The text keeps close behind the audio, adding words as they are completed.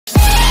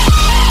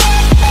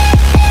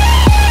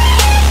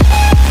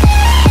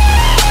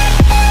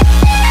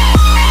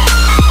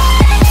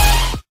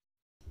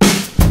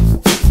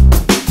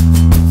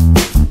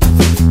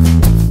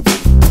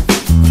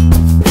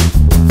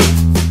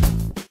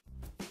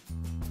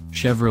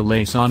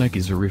Chevrolet Sonic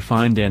is a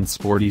refined and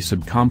sporty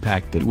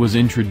subcompact that was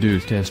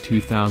introduced as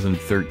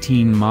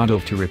 2013 model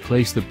to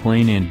replace the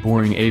plain and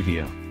boring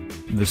Aveo.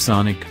 The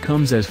Sonic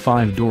comes as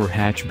 5-door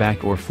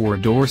hatchback or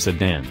 4-door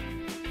sedan.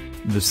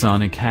 The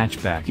Sonic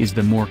hatchback is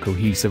the more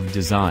cohesive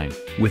design,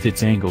 with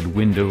its angled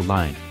window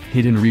line,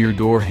 hidden rear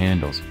door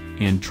handles,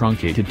 and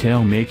truncated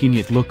tail making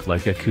it look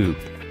like a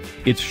coupe.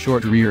 Its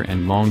short rear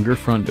and longer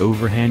front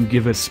overhang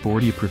give it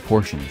sporty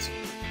proportions.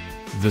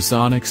 The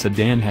Sonic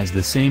sedan has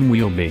the same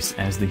wheelbase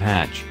as the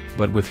hatch,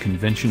 but with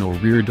conventional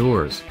rear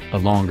doors, a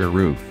longer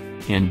roof,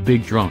 and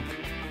big trunk.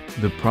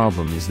 The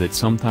problem is that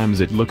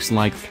sometimes it looks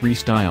like three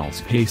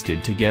styles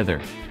pasted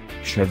together.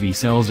 Chevy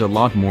sells a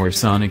lot more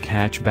Sonic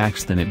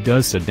hatchbacks than it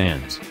does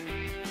sedans.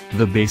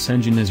 The base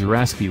engine is a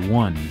raspy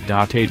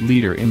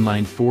 1.8-liter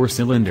inline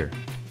 4-cylinder.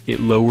 It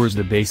lowers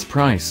the base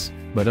price,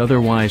 but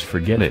otherwise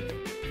forget it.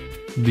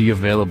 The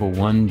available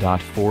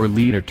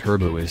 1.4-liter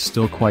turbo is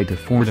still quite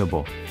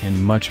affordable,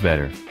 and much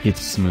better.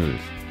 It's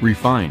smooth,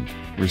 refined,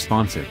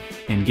 responsive,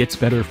 and gets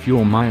better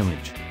fuel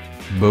mileage.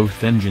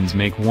 Both engines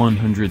make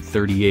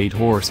 138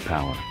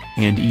 horsepower,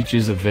 and each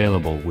is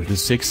available with a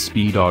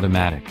 6-speed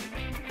automatic.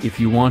 If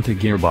you want a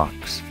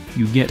gearbox,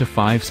 you get a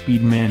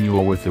 5-speed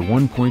manual with the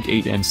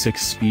 1.8 and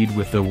 6-speed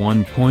with the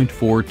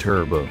 1.4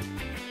 turbo.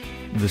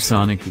 The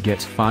Sonic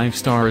gets 5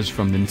 stars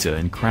from the NHTSA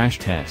in crash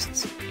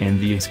tests, and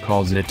the IS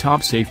calls it a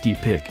top safety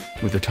pick,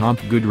 with a top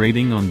good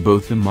rating on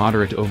both the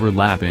moderate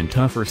overlap and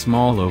tougher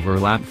small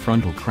overlap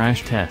frontal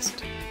crash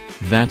test.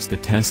 That's the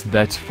test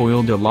that's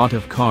foiled a lot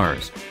of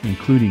cars,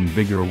 including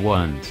bigger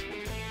ones.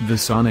 The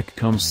Sonic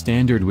comes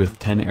standard with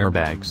 10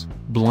 airbags,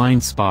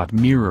 blind spot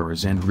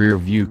mirrors and rear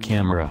view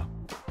camera.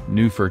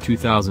 New for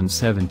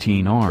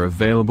 2017 are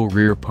available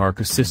rear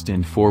park assist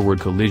and forward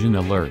collision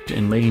alert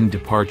and lane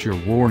departure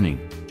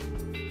warning.